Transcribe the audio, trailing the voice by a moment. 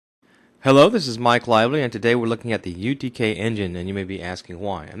Hello, this is Mike Lively, and today we're looking at the UTK engine, and you may be asking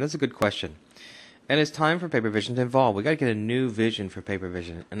why. And that's a good question. And it's time for Papervision to evolve. We've got to get a new vision for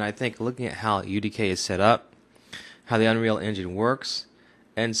Papervision. And I think looking at how UTK is set up, how the Unreal Engine works,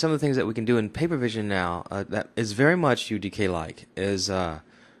 and some of the things that we can do in Papervision now that is very much UTK-like is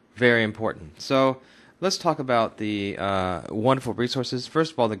very important. So let's talk about the wonderful resources.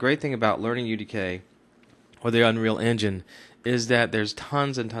 First of all, the great thing about learning UTK or the Unreal Engine is that there's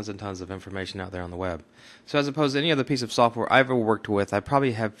tons and tons and tons of information out there on the web. So as opposed to any other piece of software I've ever worked with, I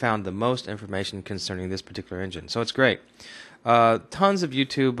probably have found the most information concerning this particular engine. So it's great. Tons of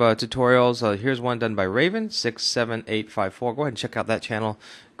YouTube tutorials. Here's one done by Raven67854. Go ahead and check out that channel.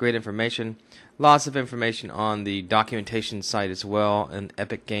 Great information. Lots of information on the documentation site as well, and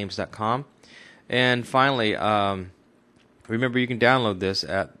epicgames.com. And finally, remember you can download this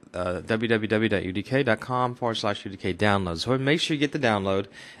at www.udk.com/UDK download. So make sure you get the download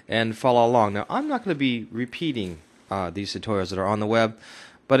and follow along. Now, I'm not going to be repeating these tutorials that are on the web,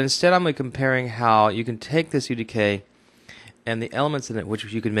 but instead I'm going to be comparing how you can take this UDK and the elements in it which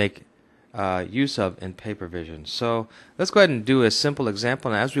you can make use of in Papervision. So let's go ahead and do a simple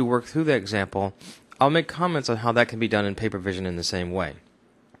example, and as we work through that example, I'll make comments on how that can be done in Papervision in the same way.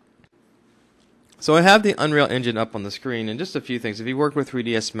 So I have the Unreal Engine up on the screen, and just a few things. If you work with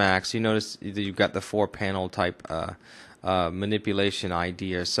 3ds Max, you notice that you've got the 4-panel type manipulation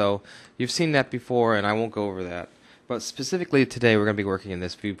idea. So you've seen that before, and I won't go over that. But specifically today, we're going to be working in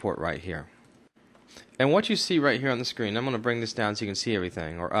this viewport right here. And what you see right here on the screen, I'm going to bring this down so you can see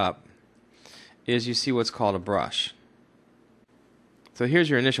everything, or up, is you see what's called a brush. So here's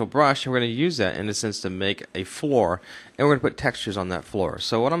your initial brush, and we're going to use that in a sense to make a floor, and we're going to put textures on that floor.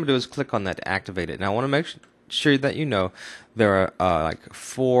 So what I'm going to do is click on that to activate it. Now I want to make sure that you know there are like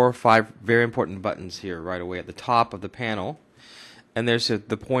 4 or 5 very important buttons here right away at the top of the panel. And there's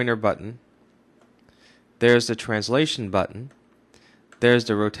the pointer button, there's the translation button, there's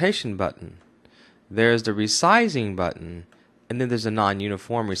the rotation button, there's the resizing button, and then there's a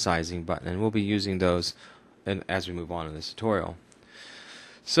non-uniform resizing button, and we'll be using those as we move on in this tutorial.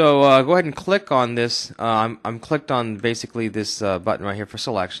 So go ahead and click on this. I'm clicked on basically this button right here for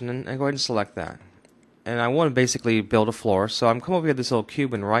selection, and go ahead and select that. And I want to basically build a floor, so I'm come over here to this little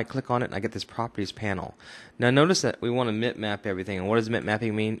cube and right click on it, and I get this properties panel. Now notice that we want to map everything, and what does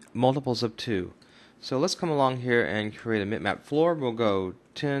mapping mean? Multiples of 2. So let's come along here and create a map floor. We'll go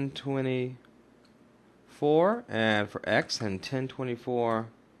 1024 and for X, and 1024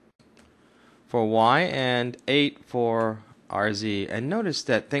 for Y, and 8 for RZ. And notice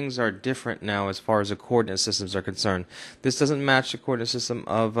that things are different now as far as the coordinate systems are concerned. This doesn't match the coordinate system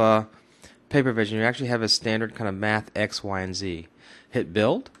of Papervision. You actually have a standard kind of math X, Y, and Z. Hit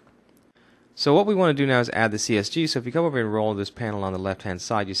build. So what we want to do now is add the CSG. So if you come over and roll this panel on the left hand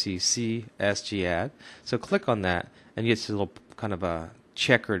side, you see CSG add. So click on that, and you get this little kind of a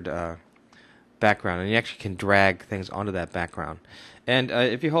checkered background, and you actually can drag things onto that background. And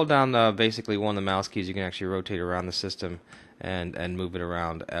if you hold down basically one of the mouse keys, you can actually rotate around the system and move it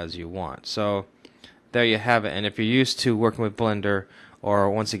around as you want. So there you have it. And if you're used to working with Blender, or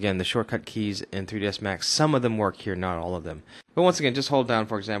once again the shortcut keys in 3ds Max, some of them work here, not all of them. But once again, just hold down,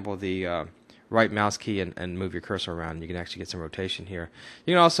 for example, the right mouse key and move your cursor around, and you can actually get some rotation here.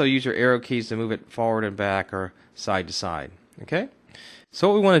 You can also use your arrow keys to move it forward and back or side to side. Okay? So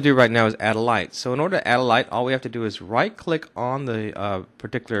what we want to do right now is add a light. So in order to add a light, all we have to do is right click on the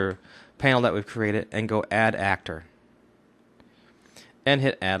particular panel that we've created and go add actor and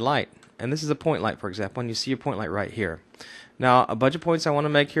hit add light. And this is a point light, for example, and you see a point light right here. Now a bunch of points I want to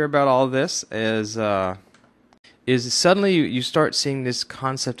make here about all of this is suddenly you start seeing this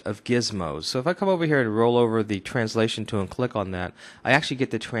concept of gizmos. So if I come over here and roll over the translation tool and click on that, I actually get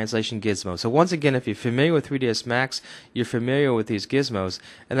the translation gizmo. So once again, if you're familiar with 3ds Max, you're familiar with these gizmos,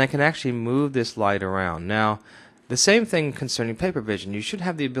 and I can actually move this light around. Now, the same thing concerning Papervision. You should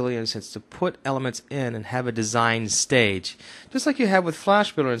have the ability, in a sense, to put elements in and have a design stage. Just like you have with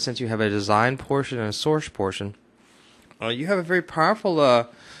Flash Builder, in a sense, you have a design portion and a source portion. You have a very powerful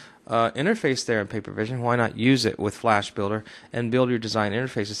interface there in Papervision. Why not use it with Flash Builder and build your design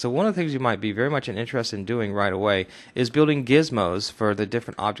interfaces? So one of the things you might be very much interested in doing right away is building gizmos for the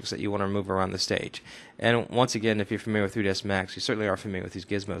different objects that you want to move around the stage. And once again, if you're familiar with 3ds Max, you certainly are familiar with these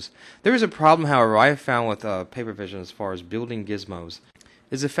gizmos. There is a problem, however, I have found with Papervision as far as building gizmos,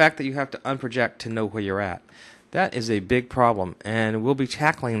 is the fact that you have to unproject to know where you're at. That is a big problem, and we'll be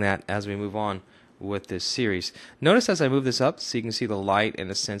tackling that as we move on with this series. Notice as I move this up, so you can see the light in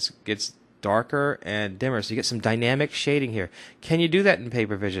a sense gets darker and dimmer, so you get some dynamic shading here. Can you do that in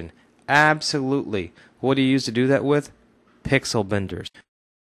Papervision? Absolutely. What do you use to do that with? Pixel benders.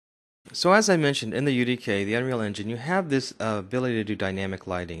 So as I mentioned, in the UDK, the Unreal Engine, you have this ability to do dynamic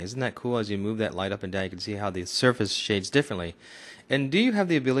lighting. Isn't that cool? As you move that light up and down, you can see how the surface shades differently. And do you have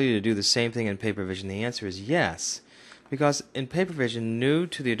the ability to do the same thing in Papervision? The answer is yes. Because in Papervision, new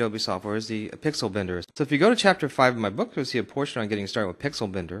to the Adobe software is the Pixel Bender. So if you go to Chapter 5 of my book, you'll see a portion on getting started with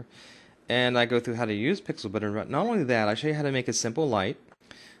Pixel Bender. And I go through how to use Pixel Bender. But not only that, I show you how to make a simple light.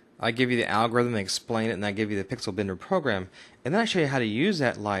 I give you the algorithm and explain it, and I give you the Pixel Bender program. And then I show you how to use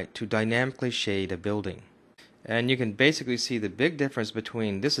that light to dynamically shade a building. And you can basically see the big difference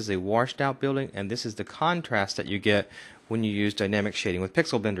between this is a washed out building and this is the contrast that you get when you use dynamic shading with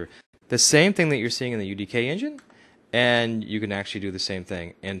Pixel Bender. The same thing that you're seeing in the UDK engine, and you can actually do the same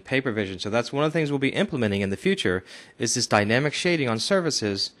thing in Papervision. So that's one of the things we'll be implementing in the future is this dynamic shading on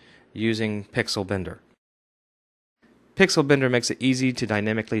surfaces using Pixel Bender. Pixel Bender makes it easy to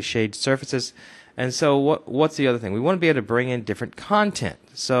dynamically shade surfaces. And so what's the other thing? We want to be able to bring in different content.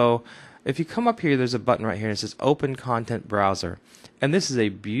 So if you come up here, there's a button right here that says Open Content Browser. And this is a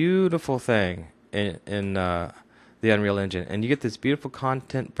beautiful thing in the Unreal Engine. And you get this beautiful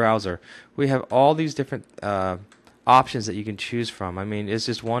content browser. We have all these different options that you can choose from. I mean, it's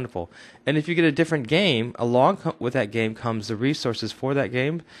just wonderful. And if you get a different game, along with that game comes the resources for that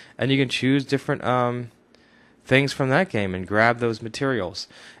game. And you can choose different things from that game and grab those materials.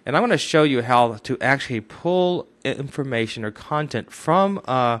 And I'm going to show you how to actually pull information or content from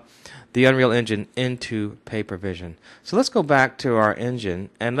the Unreal Engine into Papervision. So let's go back to our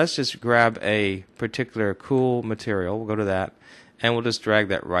engine and let's just grab a particular cool material. We'll go to that and we'll just drag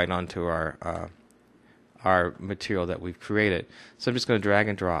that right onto our material that we've created. So I'm just going to drag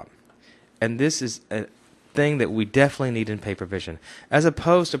and drop. And this is a thing that we definitely need in Papervision. As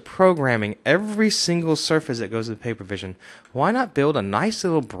opposed to programming every single surface that goes into Papervision, why not build a nice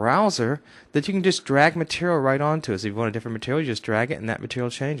little browser that you can just drag material right onto? So if you want a different material, you just drag it and that material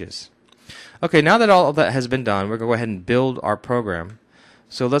changes. Okay, now that all of that has been done, we're going to go ahead and build our program.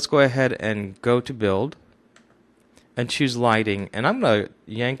 So let's go ahead and go to Build and choose Lighting. And I'm going to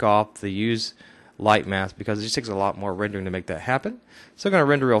yank off the Use Light Mask because it just takes a lot more rendering to make that happen. So I'm going to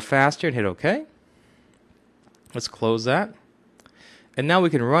render real fast here and hit OK. Let's close that. And now we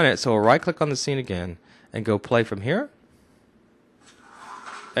can run it. So we'll right click on the scene again and go play from here.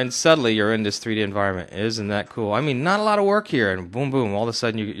 And suddenly you're in this 3D environment. Isn't that cool? I mean, not a lot of work here, and boom, boom, all of a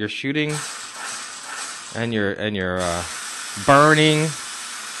sudden you're shooting and you're burning,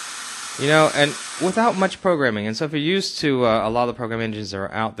 you know, and without much programming. And so if you're used to a lot of the program engines that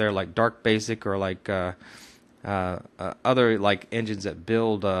are out there, like Dark Basic or like other like engines that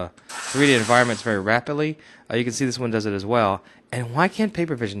build 3D environments very rapidly, you can see this one does it as well. And why can't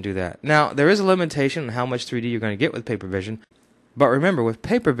Papervision do that? Now, there is a limitation on how much 3D you're going to get with Papervision. But remember, with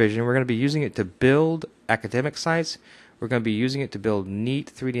Papervision, we're going to be using it to build academic sites. We're going to be using it to build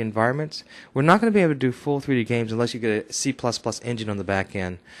neat 3D environments. We're not going to be able to do full 3D games unless you get a C++ engine on the back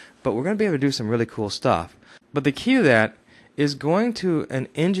end. But we're going to be able to do some really cool stuff. But the key to that is going to an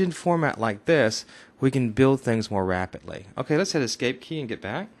engine format like this, we can build things more rapidly. Okay, let's hit Escape key and get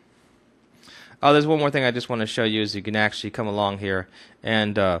back. There's one more thing I just want to show you is you can actually come along here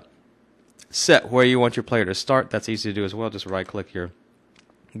and set where you want your player to start. That's easy to do as well. Just right click here.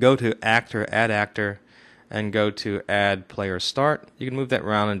 Go to Actor, Add Actor, and go to Add Player Start. You can move that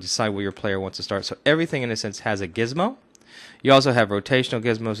around and decide where your player wants to start. So everything in a sense has a gizmo. You also have rotational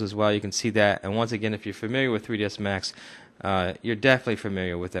gizmos as well. You can see that. And once again, if you're familiar with 3ds Max, you're definitely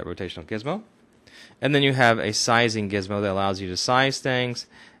familiar with that rotational gizmo. And then you have a sizing gizmo that allows you to size things.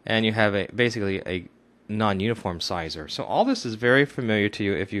 And you have basically a non-uniform sizer. So all this is very familiar to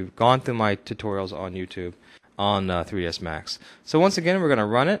you if you've gone through my tutorials on YouTube on 3ds Max. So once again, we're going to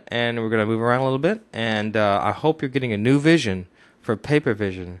run it and we're going to move around a little bit. And I hope you're getting a new vision for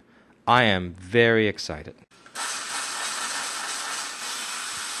Papervision. I am very excited.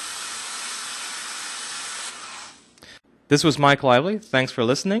 This was Mike Lively. Thanks for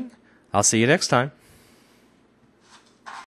listening. I'll see you next time.